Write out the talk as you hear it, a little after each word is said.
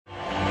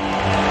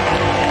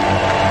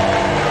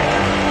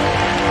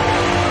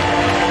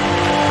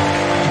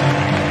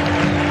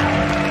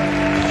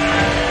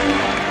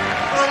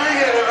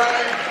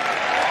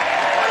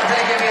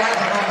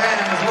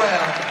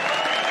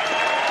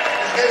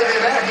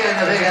here in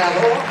the Big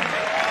Apple.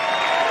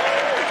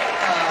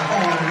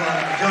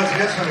 George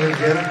Gibson was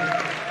here.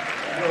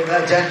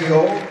 That Jackie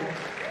O.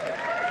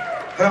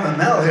 Herman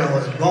Melville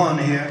was born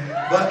here.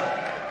 But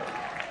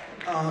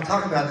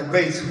talking about the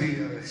greats,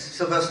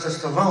 Sylvester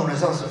Stallone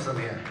is also from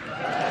here.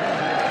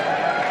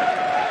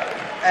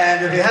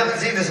 And if you haven't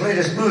seen this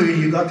latest movie,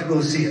 you got to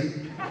go see it.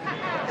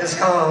 It's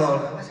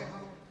called, what's it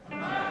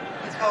called?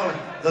 It's called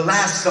The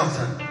Last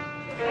Something.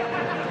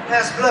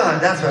 Last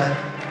Blood, that's right.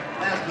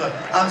 Last Blood.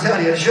 I'm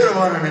telling you, it should have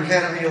won an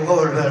Academy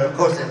Award, but of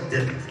course it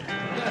didn't.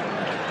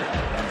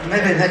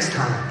 Maybe next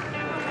time.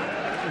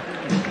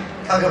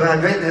 Talk about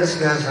greatness,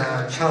 there's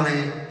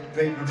Charlie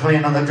Drayton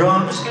playing on the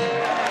drums.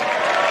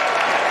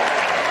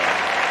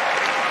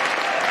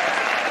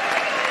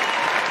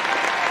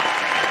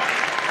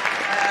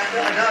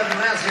 And Doug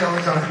Delancey on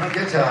the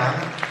guitar.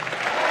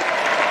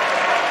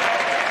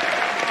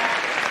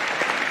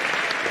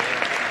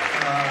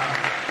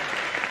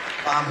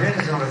 Bob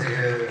Henry's on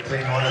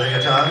playing one of the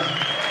guitars.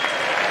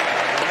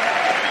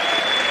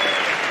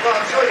 Well,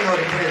 I'll show you how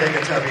to play that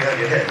guitar behind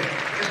your head.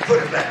 Just put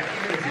it back,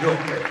 even if you don't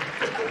play it.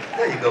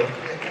 There you go.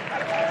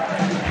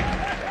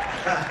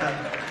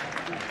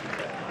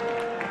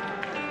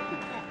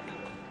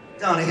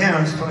 Donnie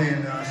Herron's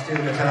playing steel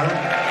guitar.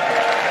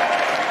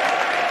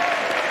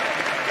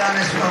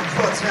 Donnie's from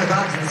Fort Smith,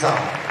 Arkansas.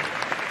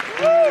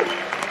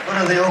 One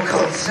of the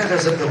occult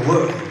centers of the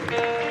world.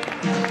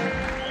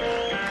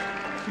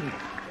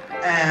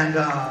 And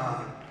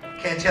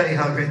can't tell you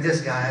how great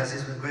this guy is.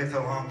 He's been great for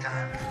a long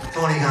time.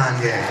 Tony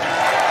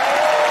Gagne.